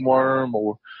floating worm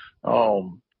or,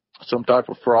 some type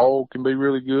of frog can be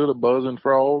really good, a buzzing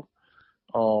frog.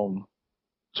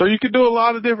 So you could do a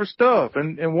lot of different stuff.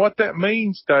 And what that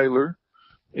means, Taylor,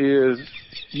 is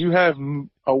you have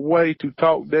a way to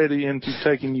talk Daddy into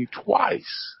taking you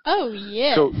twice. Oh,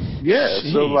 yeah. So, yeah.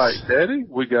 Jeez. So, like, Daddy,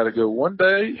 we got to go one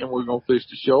day, and we're going to fish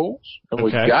the shoals. And we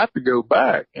Okay. got to go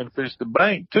back and fish the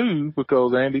bank, too,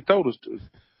 because Andy told us to.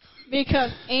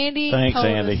 Because Andy Thanks, told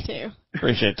Andy. us to.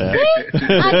 Appreciate that.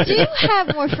 I do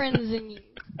have more friends than you.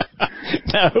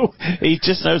 No, he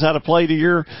just knows how to play to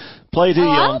you I don't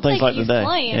on things think like he's today.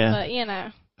 playing,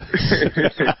 Yeah.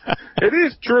 but, It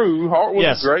is true. Hartwell's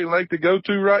Yes. a great lake to go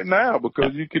to right now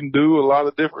because you can do a lot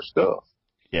of different stuff.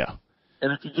 Yeah.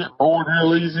 And if you get bored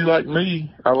real easy like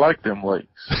me, I like them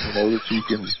lakes. That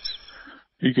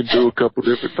you can do a couple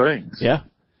different things. Yeah.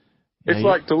 It's Yeah,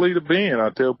 like Toledo Bend. I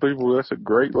tell people that's a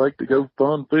great lake to go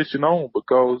fun fishing on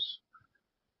because,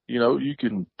 you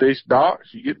can fish docks.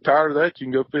 You get tired of that, you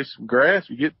can go fish some grass.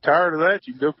 You get tired of that,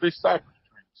 you can go fish cypress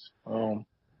trees.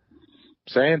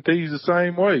 Santee's the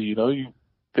same way. You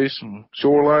fish some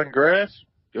shoreline grass,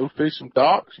 go fish some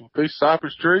docks, you fish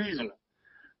cypress trees, and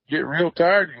get real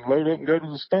tired, you can load up and go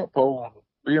to the stump hole and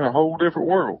be in a whole different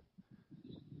world.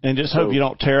 And just hope you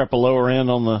don't tear up a lower end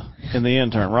in the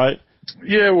intern, right?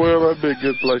 Yeah, well, that'd be a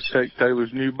good place to take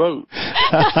Taylor's new boat.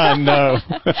 No.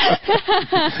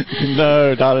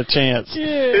 No, not a chance.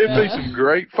 It'd be some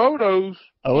great photos.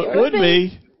 Oh, it would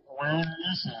be.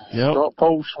 Yep. Stump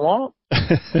hole swamp.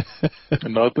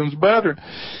 Nothing's better.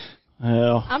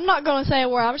 Well, I'm not going to say a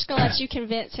word. I'm just going to let you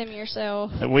convince him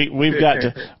yourself. we've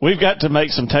got to make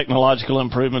some technological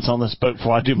improvements on this boat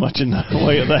before I do much in the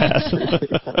way of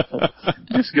that.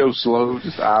 Just go slow,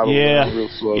 just idle Yeah. real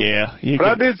slow. Yeah. But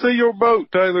I did see your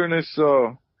boat, Taylor, and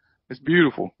it's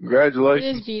beautiful.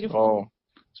 Congratulations. It is beautiful.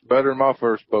 It's better than my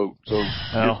first boat. So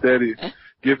Oh.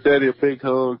 give Daddy a big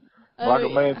hug. Like a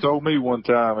yeah. man told me one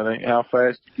time, it ain't how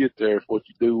fast you get there, it's what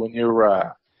you do when you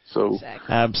arrive. So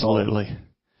Exactly. Absolutely.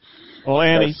 Well,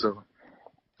 Andy,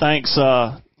 thanks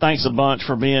a bunch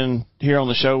for being here on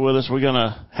the show with us. We're going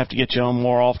to have to get you on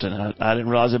more often. I didn't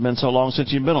realize it'd been so long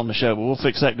since you've been on the show, but we'll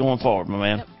fix that going forward, my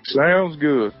man. Yep. sounds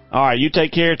good. All right, you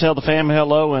take care, tell the family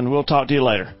hello, and we'll talk to you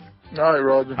later. All right,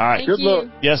 Roger. All right. Thank Good you. luck.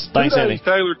 Yes, thanks, 2 Andy. days,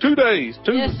 Taylor. 2 days.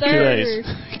 Yes, sir. 2 days.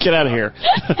 Get out of here.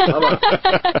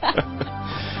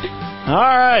 All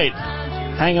right.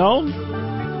 Hang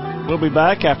on. We'll be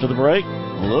back after the break.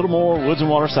 A little more Woods and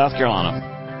Water, South Carolina.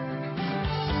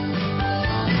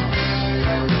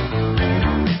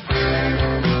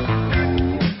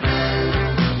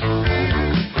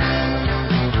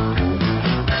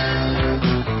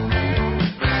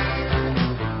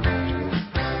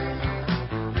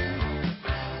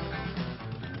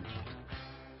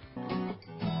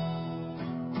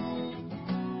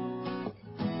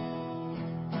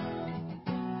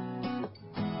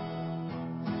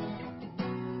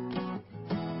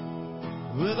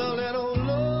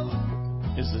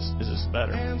 Is this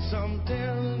better?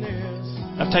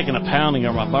 I've taken a pounding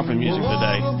on my bumper music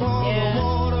today. Yeah.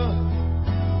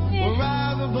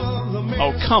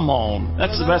 Oh, come on.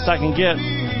 That's the best I can get.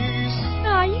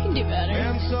 No, you can do better.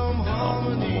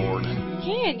 Oh, Lord.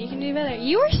 You can do better.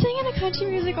 You were singing the country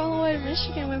music all the way to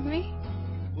Michigan with me.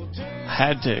 I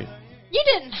had to. You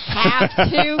didn't have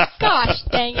to. Gosh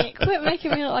dang it. Quit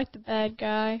making me look like the bad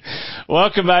guy.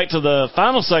 Welcome back to the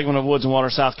final segment of Woods and Water,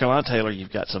 South Carolina. Taylor,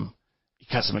 you've got some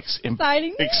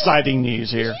exciting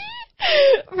news here.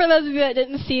 For those of you that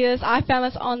didn't see this, I found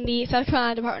this on the South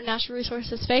Carolina Department of Natural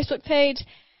Resources Facebook page.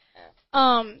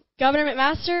 Governor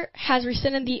McMaster has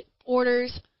rescinded the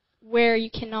orders where you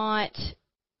cannot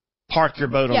park your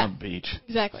boat on the beach.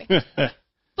 Exactly. But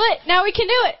now we can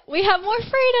do it. We have more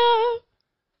freedom.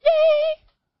 Yay!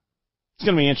 It's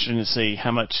going to be interesting to see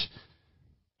how much.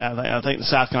 I think the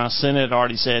South Carolina Senate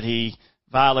already said he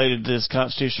violated his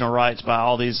constitutional rights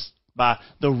by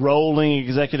the rolling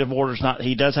executive orders.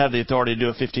 He does have the authority to do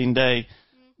a 15-day,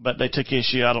 but they took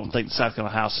issue. I don't think the South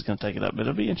Carolina House is going to take it up, but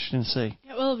it'll be interesting to see.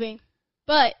 It will be.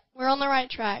 But we're on the right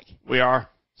track. We are.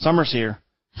 Summer's here.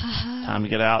 Time to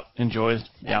get out, enjoy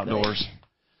the outdoors.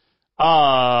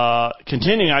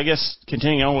 Continuing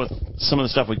on with some of the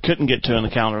stuff we couldn't get to in the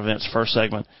calendar events first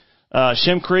segment.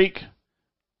 Shem Creek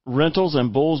Rentals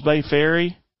and Bulls Bay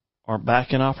Ferry are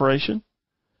back in operation.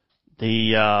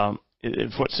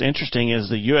 What's interesting is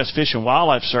the U.S. Fish and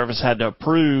Wildlife Service had to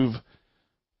approve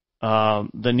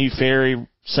the new ferry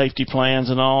safety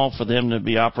plans and all for them to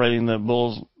be operating the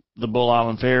Bull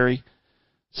Island Ferry.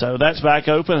 So that's back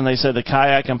open, and they said the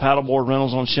kayak and paddleboard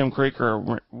rentals on Shem Creek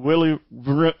went really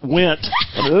well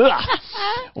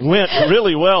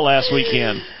last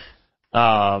weekend.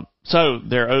 So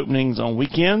there are openings on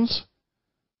weekends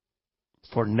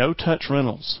for no-touch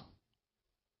rentals.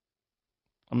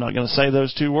 I'm not going to say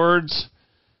those two words,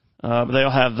 but they'll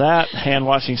have that,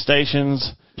 hand-washing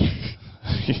stations.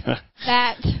 They'll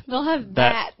have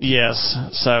that. Yes.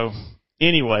 So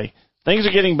anyway, things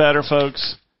are getting better,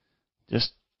 folks.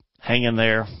 Just hang in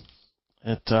there.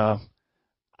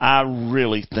 I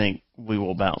really think we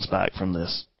will bounce back from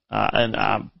this, and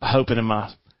I'm hoping and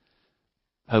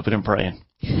praying.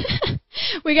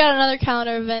 We got another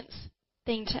calendar events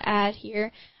thing to add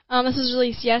here. This was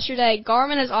released yesterday.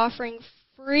 Garmin is offering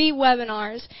free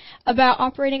webinars about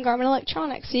operating Garmin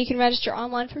electronics, so you can register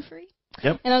online for free.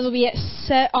 Yep. And those will be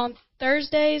set on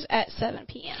Thursdays at 7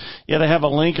 p.m. Yeah, they have a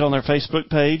link on their Facebook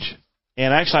page.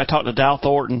 And actually, I talked to Dow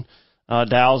Thornton.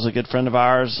 Dow's a good friend of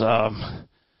ours. I'm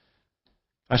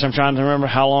trying to remember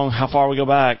how far we go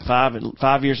back.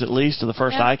 5 years at least to the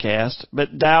first iCast.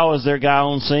 But Dow is their guy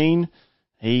on scene.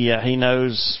 He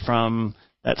knows from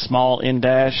that small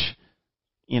in-dash,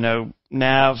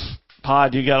 nav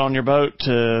pod you got on your boat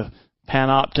to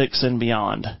Panoptics and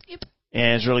beyond. Yep.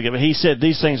 And it's really good. But he said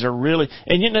these things are really,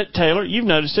 and Taylor, you've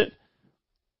noticed it.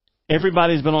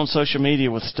 Everybody's been on social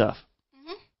media with stuff.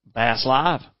 Mm-hmm. Bass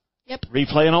Live. Yep.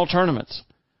 Replaying old tournaments.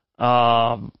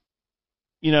 The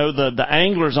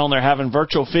anglers on there having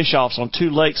virtual fish-offs on 2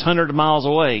 lakes 100 miles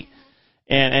away.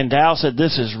 And Dow said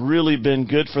this has really been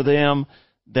good for them,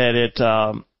 that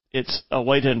it's a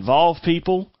way to involve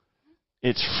people.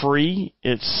 It's free.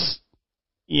 It's,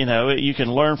 you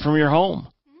can learn from your home.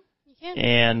 You can.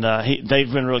 And they've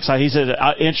been really excited. He said,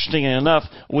 interesting enough,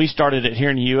 we started it here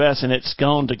in the U.S., and it's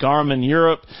gone to Garmin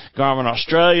Europe, Garmin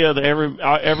Australia.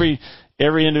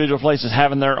 Every individual place is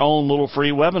having their own little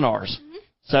free webinars. Mm-hmm.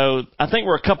 So I think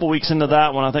we're a couple weeks into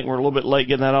that one. I think we're a little bit late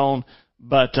getting that on,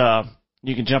 but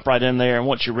you can jump right in there. And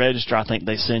once you register, I think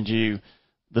they send you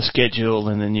the schedule,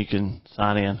 and then you can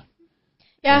sign in.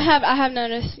 Yeah, I have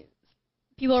noticed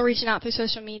people are reaching out through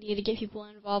social media to get people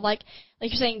involved. Like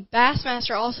you're saying,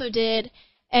 Bassmaster also did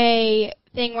a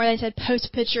thing where they said post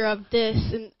a picture of this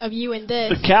and of you and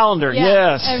this. The calendar,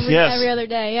 yes. Every other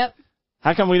day, yep.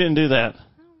 How come we didn't do that?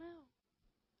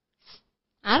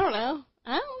 I don't know.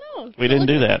 We didn't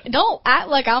do that. Don't act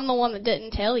like I'm the one that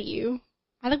didn't tell you.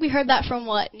 I think we heard that from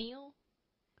what, Neil?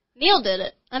 Neil did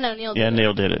it. I know Neil did it. Yeah,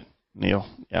 Neil did it. Neil,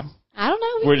 yeah. I don't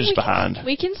know. We're just behind.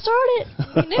 We can start it. We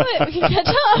can do it. We can catch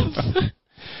up.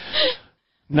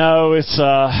 No, it's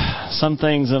some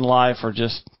things in life are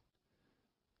just,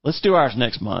 let's do ours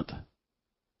next month.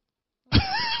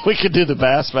 We could do the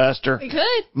Bassmaster. We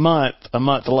could. A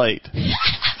month late.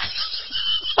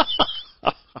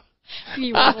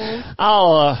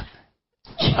 I'll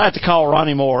have to call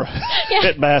Ronnie Moore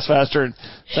at Bassmaster and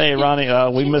say, Ronnie,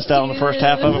 we missed out on the first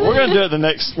half of it. We're going to do it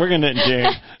we're going to do it in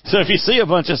June. So if you see a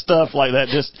bunch of stuff like that,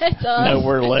 just know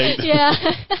we're late. Yeah.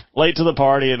 Late to the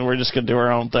party, and we're just going to do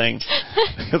our own thing.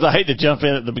 Because I hate to jump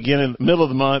in at the middle of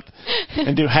the month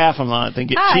and do half a month and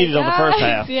get cheated on the first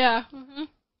half. Yeah. Mm-hmm.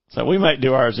 So we might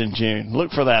do ours in June.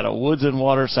 Look for that, a Woods and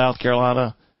Water, South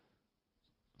Carolina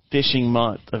fishing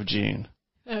month of June.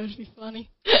 That would be funny.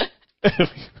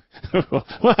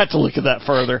 We'll have to look at that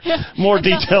further. More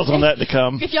details on that to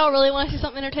come. If y'all really want to see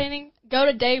something entertaining, go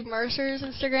to Dave Mercer's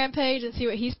Instagram page and see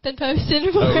what he's been posting.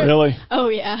 Oh, really? Oh,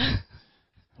 yeah.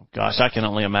 Gosh, I can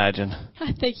only imagine.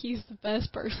 I think he's the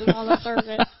best person on the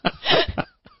circuit.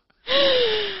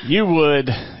 You would.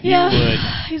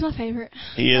 He's my favorite.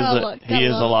 He is. He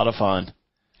is a lot of fun.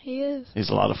 He is. He's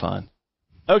a lot of fun.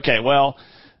 Okay, well,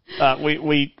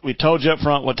 we told you up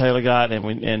front what Taylor got,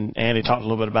 and Andy talked a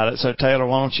little bit about it. So Taylor,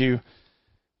 why don't you?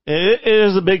 It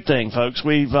is a big thing, folks.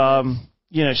 We've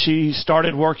she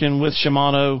started working with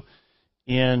Shimano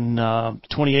in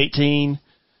 2018.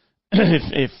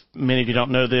 If many of you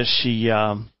don't know this, she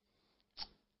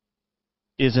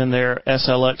is in their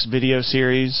SLX video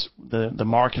series, the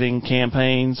marketing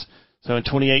campaigns. So in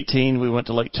 2018, we went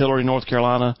to Lake Tillery, North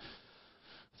Carolina,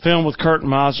 filmed with Kurt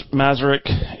Mazurek,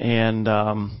 and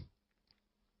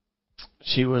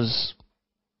she was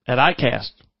at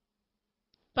ICAST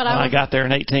when I got there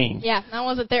in 18. Yeah, I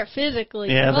wasn't there physically.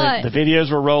 Yeah, the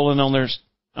videos were rolling on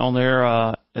their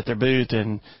at their booth,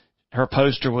 and her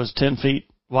poster was 10 feet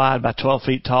wide by 12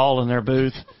 feet tall in their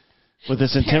booth, with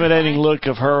this intimidating look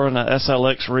of her in an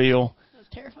SLX reel. That was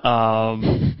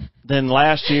terrifying. Then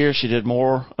last year she did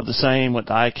more of the same, went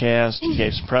to ICAST,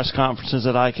 gave some press conferences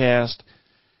at ICAST.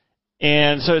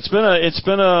 And so it's been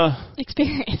a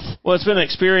experience. Well, it's been an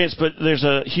experience, but there's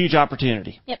a huge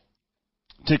opportunity. Yep.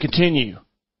 To continue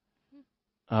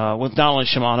with not only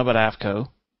Shimano but AFCO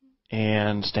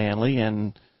and Stanley.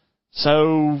 And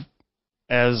so,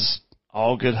 as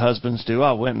all good husbands do,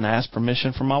 I went and asked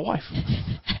permission from my wife.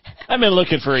 I've been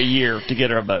looking for a year to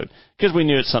get her a boat because we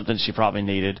knew it's something she probably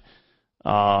needed.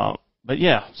 But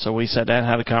yeah, so we sat down and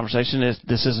had a conversation.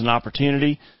 This is an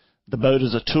opportunity. The boat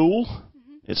is a tool.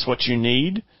 Mm-hmm. It's what you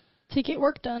need to get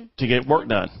work done. To get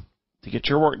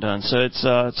your work done. So it's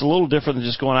a little different than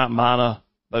just going out and buying a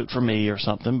boat for me or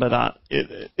something. But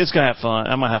it's gonna have fun.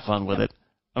 I'm gonna have fun with it.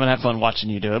 I'm gonna have fun watching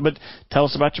you do it. But tell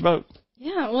us about your boat.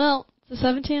 Yeah, well, it's a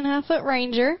 17.5-foot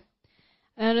Ranger.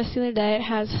 I noticed the other day it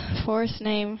has Forrest's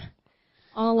name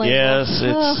on the label. Yes,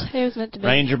 it was meant to be.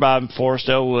 Ranger by Forrest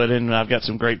Elwood, and I've got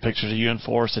some great pictures of you and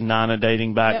Forrest and Nina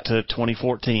dating back to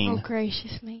 2014. Oh,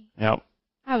 gracious me. Yep.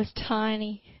 I was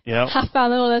tiny. Yep. I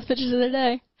found one of those pictures the other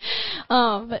day.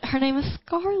 But her name is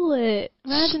Scarlett.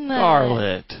 Imagine that.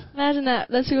 Scarlett. Imagine that.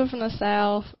 That's people from the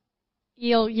South.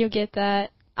 You'll get that.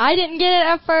 I didn't get it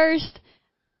at first,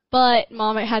 but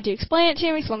Mom had to explain it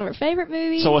to me. It's one of her favorite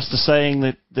movies. So what's the saying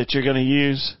that you're going to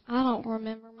use? I don't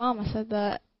remember. Mama said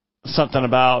that. Something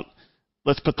about,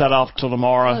 let's put that off till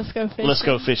tomorrow. Let's go fishing. Let's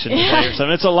go fishing today or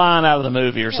something. It's a line out of the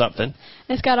movie or something.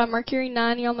 It's got a Mercury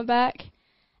 90 on the back.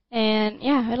 And,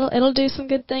 yeah, it'll do some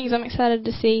good things. I'm excited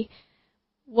to see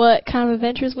what kind of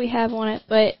adventures we have on it.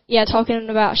 But, yeah, talking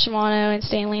about Shimano and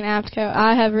Stanley and APCO,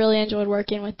 I have really enjoyed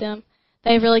working with them.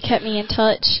 They've really kept me in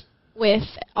touch with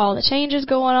all the changes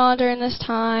going on during this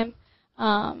time.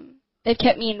 They've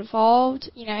kept me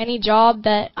involved. You know, any job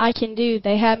that I can do,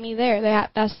 they have me there.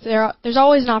 There's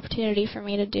always an opportunity for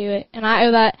me to do it. And I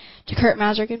owe that to Kurt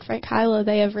Mazurek and Frank Hylo.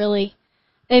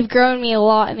 They've grown me a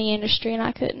lot in the industry, and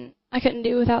I couldn't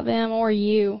do without them or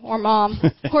you or Mom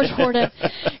or Jordan.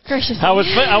 Gracious. I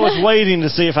was waiting to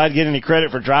see if I'd get any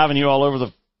credit for driving you all over the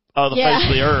face of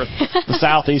the earth, the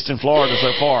southeastern Florida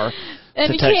so far,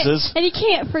 to Texas. And you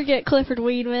can't forget Clifford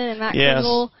Weedman and Matt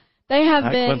Quinzel. They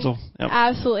have been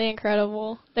absolutely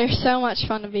incredible. They're so much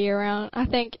fun to be around. I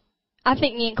think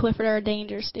me and Clifford are a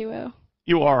dangerous duo.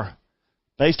 You are.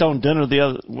 Based on dinner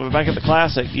back at the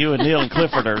Classic, you and Neil and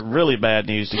Clifford are really bad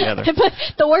news together. But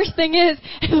the worst thing is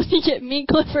when you get me,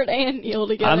 Clifford, and Neil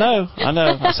together. I know.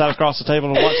 I sat across the table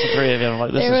and watched the three of you. I'm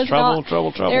like, this is trouble.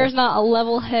 There's not a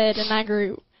level head in that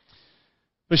group.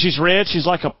 But she's red. She's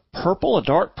like a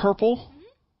dark purple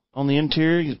on the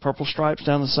interior. Purple stripes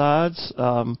down the sides.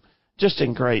 Just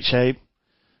in great shape.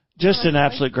 Just in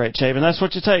absolute great shape. And that's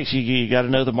what it takes. You got to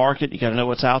know the market. You got to know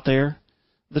what's out there.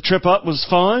 The trip up was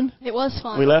fun. It was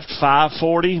fun. We left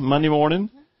 5:40 Monday morning,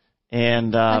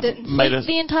 and I didn't sleep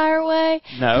the entire way.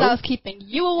 No, I was keeping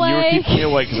you awake. You were keeping me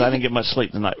awake because I didn't get much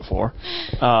sleep the night before.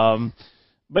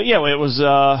 But yeah, it was.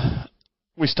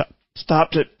 We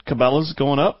stopped at Cabela's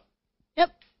going up. Yep.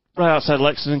 Right outside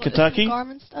Lexington, Kentucky.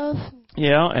 Garmin stuff.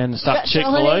 Yeah, and stopped at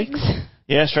Chick-fil-A.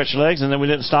 Yeah, stretch your legs, and then we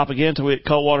didn't stop again until we hit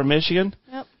Coldwater, Michigan.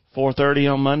 Yep.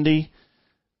 4:30 on Monday.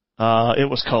 It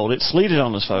was cold. It sleeted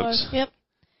on us, folks. Yep.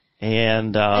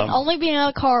 And only being out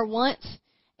of the car once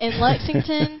in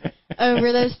Lexington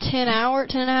over those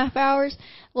 10.5 hours,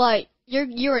 like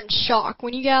you're in shock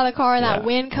when you get out of the car and that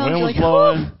wind comes. Wind was like,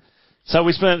 blowing. whew. So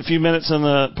we spent a few minutes in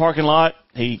the parking lot.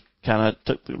 He kind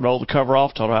of rolled the cover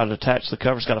off, told her how to attach the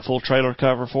cover. It's got a full trailer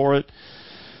cover for it,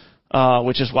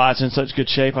 which is why it's in such good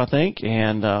shape, I think.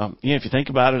 And if you think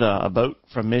about it, a boat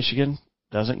from Michigan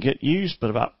doesn't get used but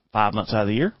about 5 months out of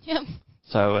the year. Yep.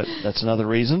 So that's another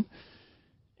reason.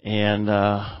 And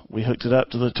we hooked it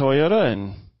up to the Toyota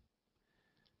and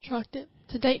Trucked it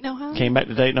to Dayton, Ohio. came back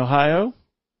to Dayton, Ohio.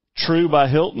 True by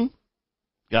Hilton.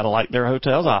 Got to like their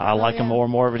hotels. I like them more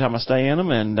and more every time I stay in them.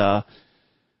 And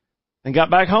got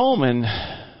back home, and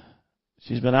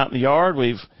she's been out in the yard.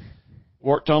 We've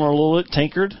worked on her a little bit,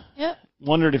 tinkered. Yep.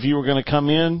 Wondered if you were going to come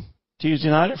in Tuesday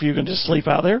night, or if you were going to just sleep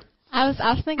out there. I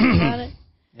was thinking about it.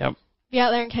 Yep. Be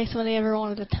out there in case somebody ever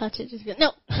wanted to touch it. Just be like,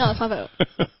 no, it's my boat.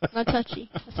 No touchy.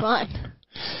 That's mine.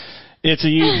 It's a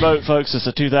used boat, folks. It's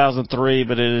a 2003,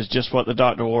 but it is just what the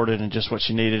doctor ordered and just what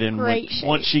she needed. And Great shape.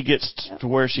 once she gets to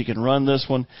where she can run this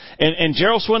one. And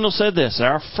Gerald Swindle said this,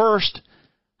 our first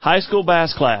high school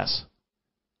bass class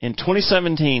in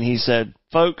 2017, he said,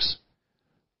 folks,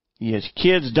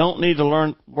 kids don't need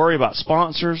to worry about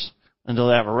sponsors until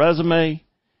they have a resume,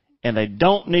 and they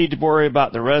don't need to worry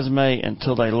about the resume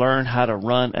until they learn how to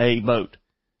run a boat.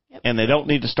 Yep. And they don't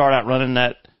need to start out running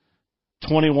that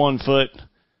 21-foot,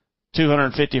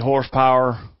 250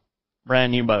 horsepower,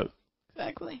 brand new boat.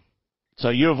 Exactly. So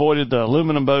you avoided the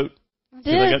aluminum boat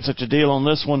because I got such a deal on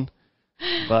this one,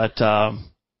 but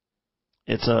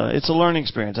it's a learning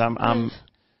experience.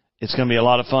 It's going to be a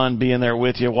lot of fun being there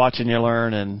with you, watching you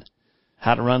learn and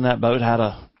how to run that boat, how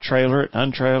to trailer it,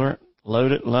 untrailer it,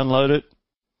 load it, unload it,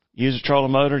 use a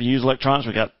trolling motor, use electronics.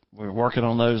 We're working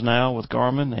on those now with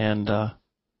Garmin, and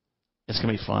it's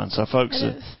going to be fun. So, folks,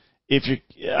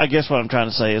 I guess what I'm trying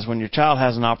to say is when your child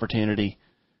has an opportunity,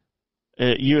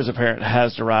 you as a parent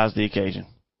has to rise to the occasion.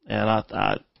 And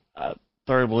I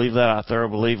thoroughly believe that. I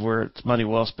thoroughly believe it's money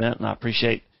well spent, and I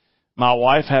appreciate my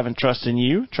wife having trust in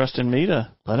you, trust in me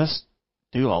to let us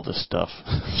do all this stuff.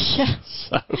 Yeah.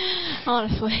 So,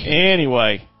 honestly.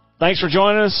 Anyway, thanks for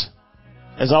joining us.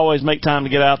 As always, make time to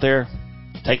get out there.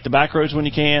 Take the back roads when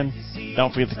you can.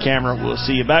 Don't forget the camera. We'll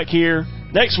see you back here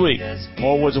next week.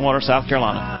 More Woods and Water, South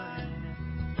Carolina.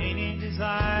 Ain't it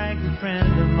like a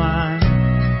friend of mine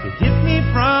to hit me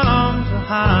from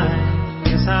behind?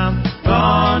 Guess I'm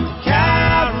gone to